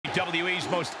WWE's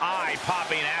most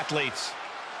eye-popping athletes.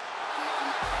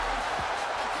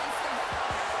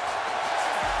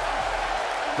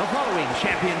 The following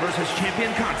champion versus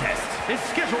champion contest is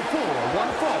scheduled for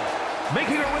one fall.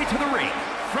 Making her way to the ring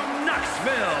from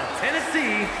Knoxville,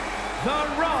 Tennessee, the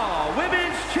Raw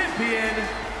Women's Champion,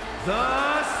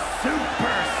 the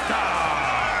Superstar.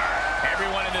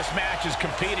 Everyone in this match is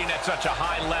competing at such a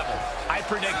high level. I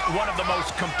predict one of the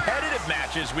most competitive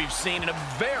matches we've seen in a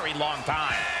very long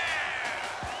time.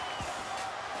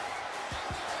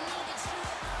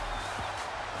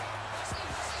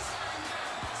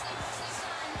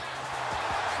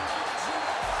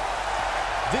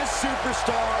 This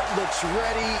superstar looks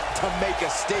ready to make a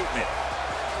statement.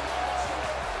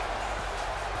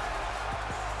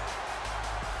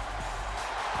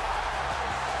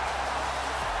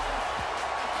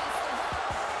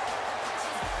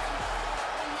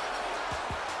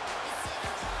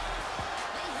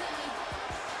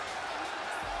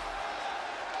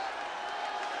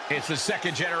 It's the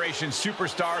second-generation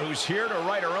superstar who's here to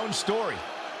write her own story.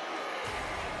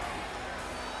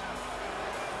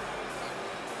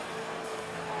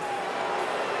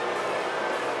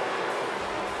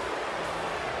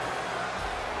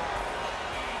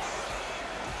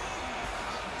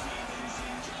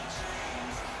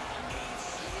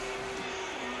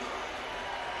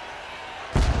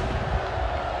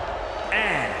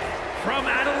 And from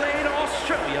Adelaide,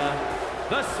 Australia,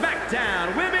 the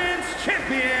SmackDown Women's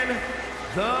Champion,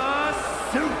 the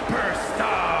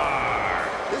Superstar.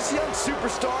 This young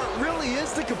superstar really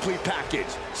is the complete package.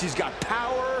 She's got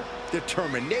power,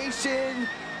 determination,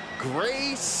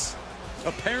 grace.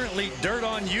 Apparently dirt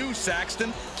on you,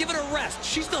 Saxton. Give it a rest.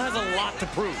 She still has a lot to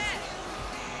prove.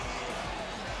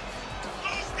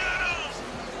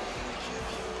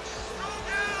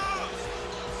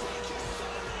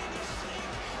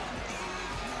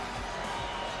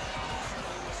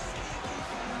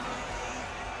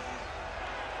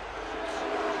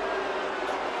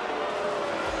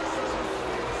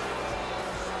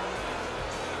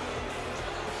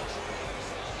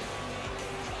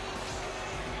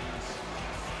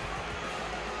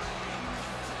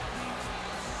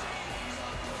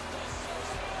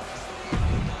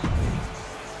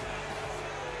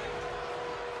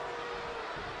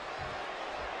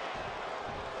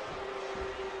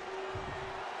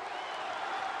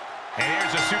 And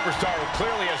here's a superstar who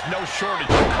clearly has no shortage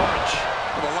of courage.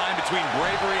 The line between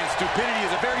bravery and stupidity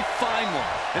is a very fine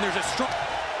one. And there's a strong...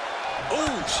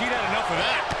 Oh, she'd had enough of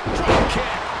that. Drop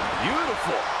kick.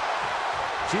 Beautiful.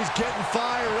 She's getting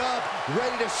fired up,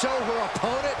 ready to show her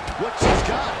opponent what she's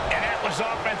got. And that was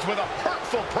offense with a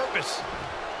hurtful purpose.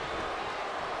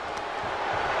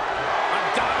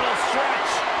 Abdominal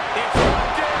stretch. It's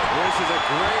dead. This is a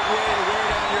great way to wear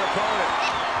down your opponent.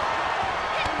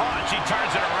 Oh, and she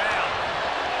turns it around.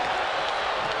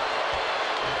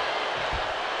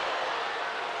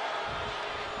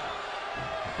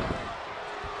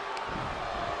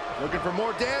 Looking for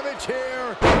more damage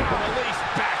here. Release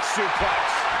back suplex.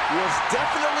 Was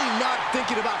definitely not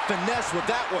thinking about finesse with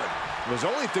that one. Was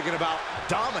only thinking about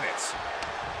dominance.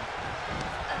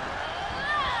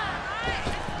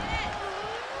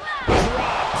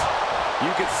 Dropped.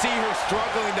 You can see her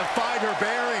struggling to find her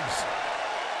bearings.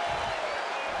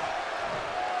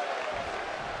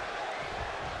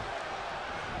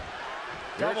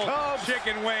 Double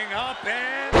chicken wing up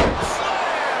and...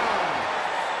 Slam.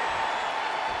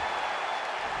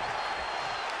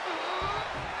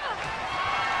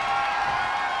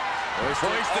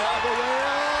 Hoisted all the way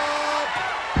up.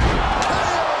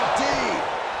 KOD.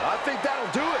 I think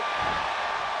that'll do it.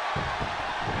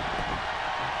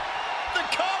 The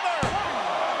cover.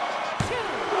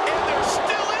 And they're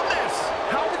still in this.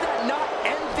 How did that not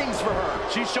end things for her?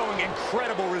 She's showing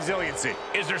incredible resiliency.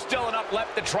 Is there still enough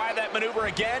left to try that maneuver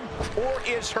again? Or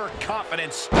is her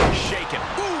confidence shaken?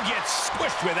 Ooh, gets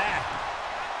squished with that.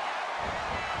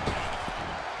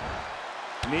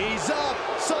 Knees up,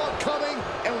 saw it coming,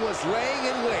 and was laying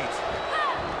in wait.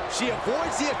 She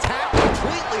avoids the attack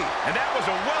completely. And that was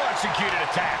a well-executed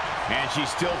attack. And she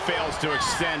still fails to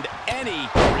extend any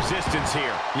resistance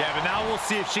here. Yeah, but now we'll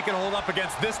see if she can hold up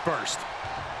against this burst.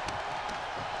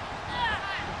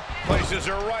 Places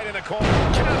her right in the corner.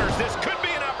 Counters. This could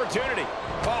be an opportunity.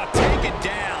 Oh, take it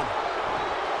down.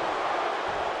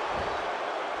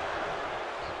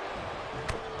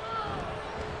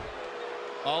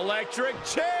 Electric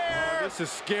chair. Oh, this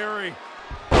is scary.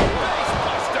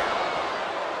 Facebuster.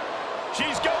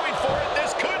 She's going for it.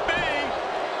 This could be.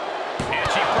 And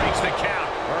she breaks the count.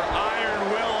 Her iron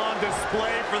will on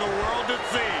display for the world to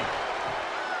see.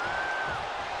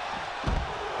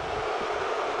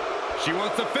 She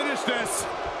wants to finish this.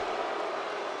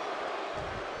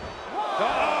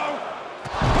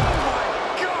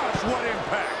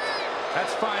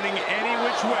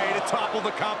 which way to topple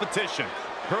the competition.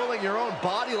 Hurling your own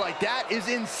body like that is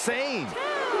insane.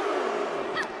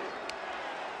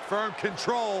 Firm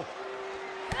control.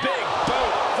 Big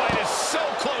boot. Fight is so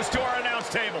close to our announce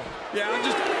table. Yeah, I'm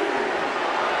just...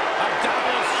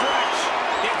 Abdominal stretch.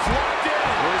 It's locked in.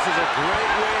 This is a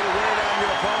great way to wear down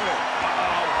your opponent.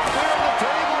 Clear the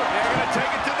table. They're going to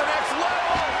take it to the next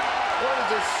level. What is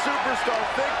this superstar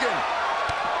thinking?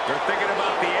 They're thinking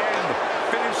about the end.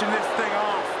 Finishing this thing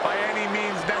off by any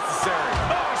means necessary.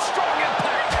 Oh, strong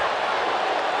impact.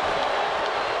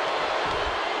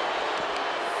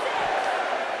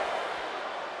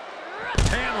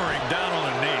 Hammering down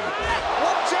on a knee.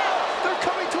 Watch out! They're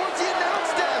coming towards the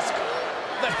announce desk.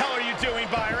 What the hell are you doing,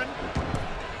 Byron?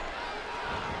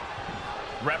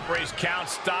 Referee's count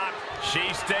stop.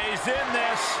 She stays in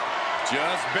this.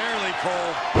 Just barely, Cole.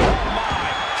 Oh, my.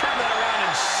 Turn that around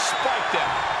and spiked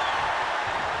it.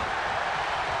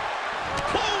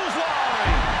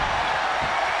 Clothesline.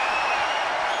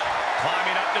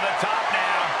 Climbing up to the top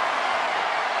now.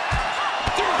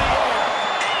 Through the air.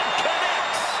 And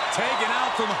connects. Taken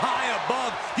out from high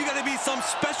above. You got to be some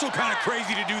special kind of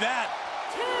crazy to do that.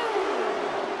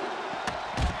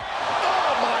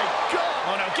 Oh my God!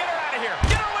 Oh, no. Get her out of here.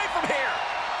 Get her away from here.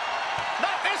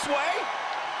 Not this way.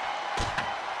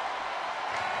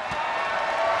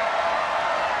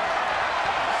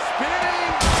 Spinning!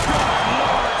 Good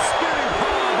Lord, spinning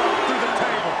powerbomb through the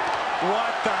table. What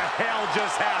the hell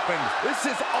just happened? This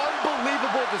is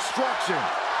unbelievable destruction.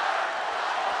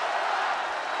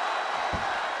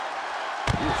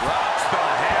 Drops the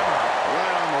hammer.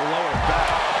 Right on the lower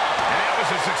back. And that was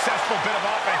a successful bit of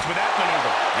offense with that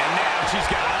maneuver. And now she's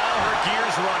got all her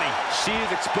gears running. She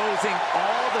is exposing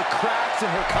all the cracks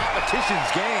in her competition's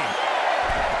game.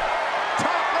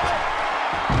 Top rope!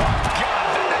 God,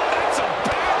 that's a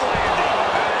bad landing.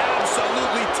 An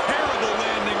absolutely terrible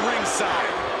landing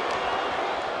ringside.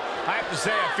 I have to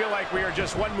say, I feel like we are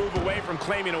just one move away from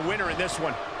claiming a winner in this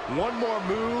one. One more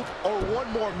move or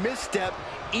one more misstep,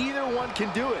 either one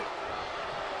can do it.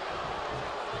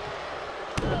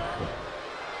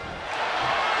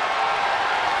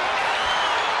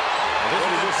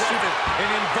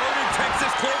 An inverted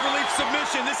Texas cloverleaf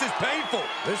submission. This is painful.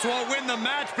 This won't win the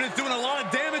match, but it's doing a lot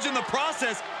of damage in the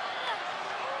process.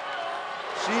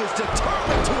 She is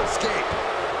determined to escape.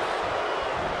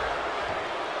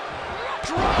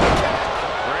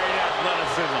 Great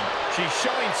athleticism. She's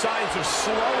showing signs of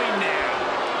slowing now.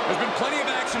 There's been plenty of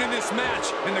action in this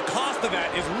match, and the cost of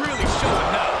that is really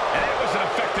showing now. And that was an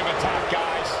effective attack,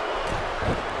 guys.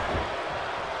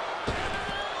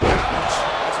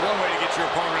 That's one way to get your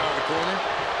opponent out of the corner.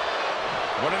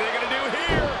 What are they going to do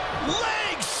here?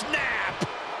 Leg snap!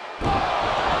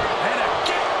 And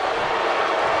again.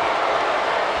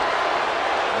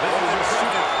 This is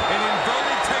an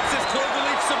inverted Texas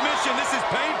cloverleaf submission. This is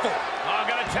painful. I'm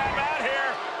going to tap out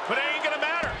here, but it ain't going to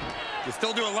matter. You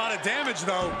still do a lot of damage,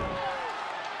 though.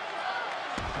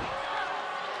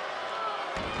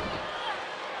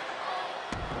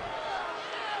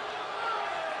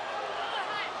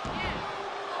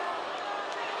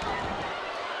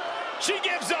 She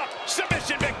gives up.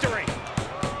 Submission victory.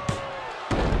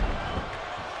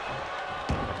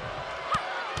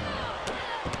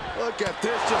 Look at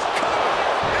this, just cover.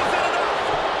 Is it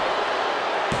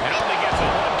enough? It only gets a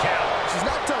 1 count. She's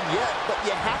not done yet, but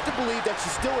you have to believe that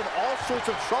she's still in all sorts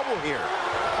of trouble here.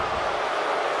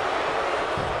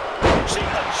 She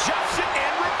adjusts it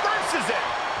and reverses it.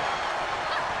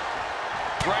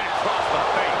 Right across the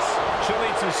face. She'll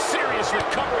need some serious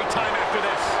recovery time after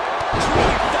this.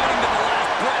 Truly fighting to the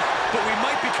last breath, but we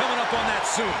might be coming up on that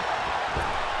soon.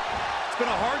 It's been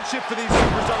a hardship for these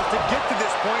superstars to get to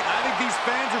this point. I think these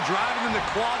fans are driving them to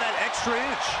claw that extra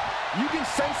inch. You can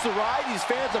sense the ride these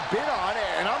fans have been on,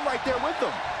 and I'm right there with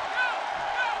them.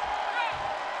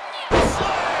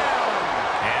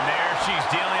 And there she's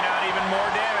dealing out even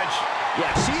more damage.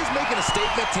 Yeah, she is making a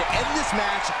statement to end this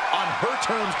match on her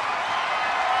terms.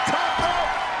 Top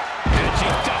rope! And she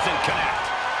doesn't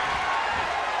connect.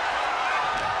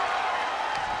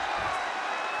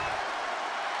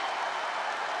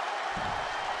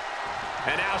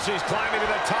 And now she's climbing to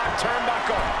the top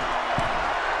turnbuckle.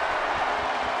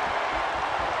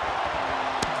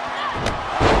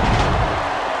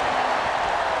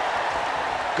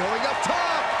 Going up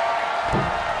top!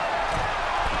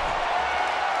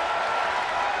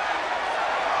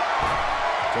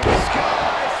 To the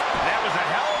skies! That was a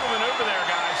hell of a maneuver there,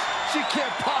 guys. She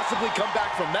can't possibly come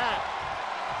back from that.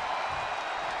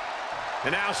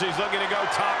 And now she's looking to go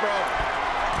top rope.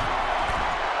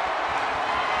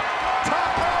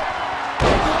 Top rope!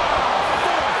 Wow,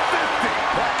 450!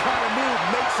 That kind of move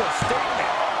makes a statement.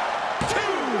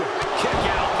 2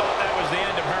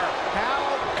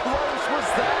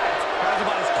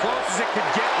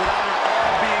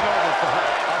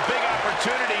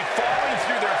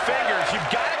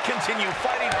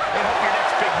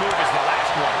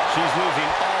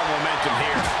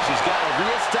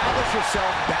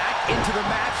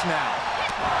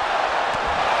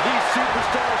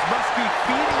 superstars must be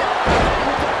feeding off the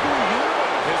WWE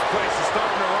Universe. This place is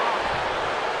starting to rock.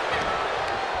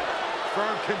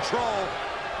 Firm control.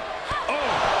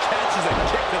 Oh, catches a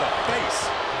kick to the face.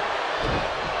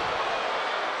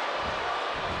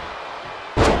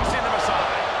 Tossing them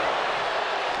aside.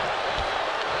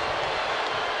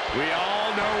 We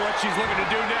all know what she's looking to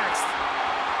do next.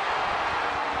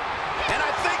 And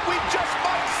I think we just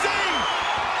might see.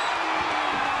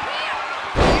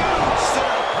 Huge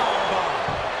center powerbomb.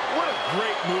 What a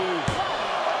great move.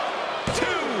 2.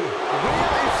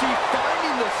 Where is she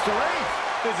finding the strength?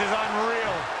 This is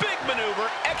unreal. Big maneuver,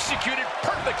 executed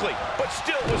perfectly, but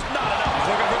still was not enough. He's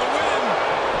looking for the win.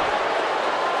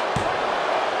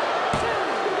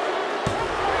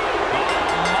 Oh,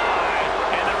 my.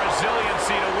 And the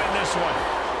resiliency to win this one.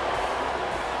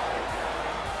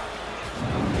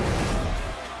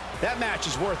 That match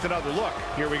is worth another look.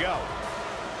 Here we go.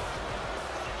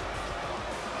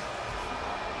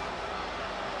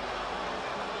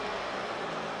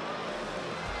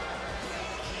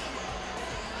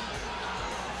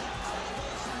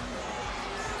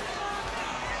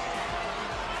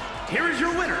 Here is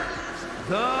your winner,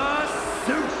 the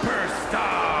Superstar.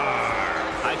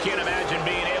 I can't imagine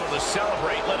being able to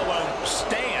celebrate, let alone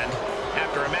stand,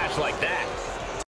 after a match like that.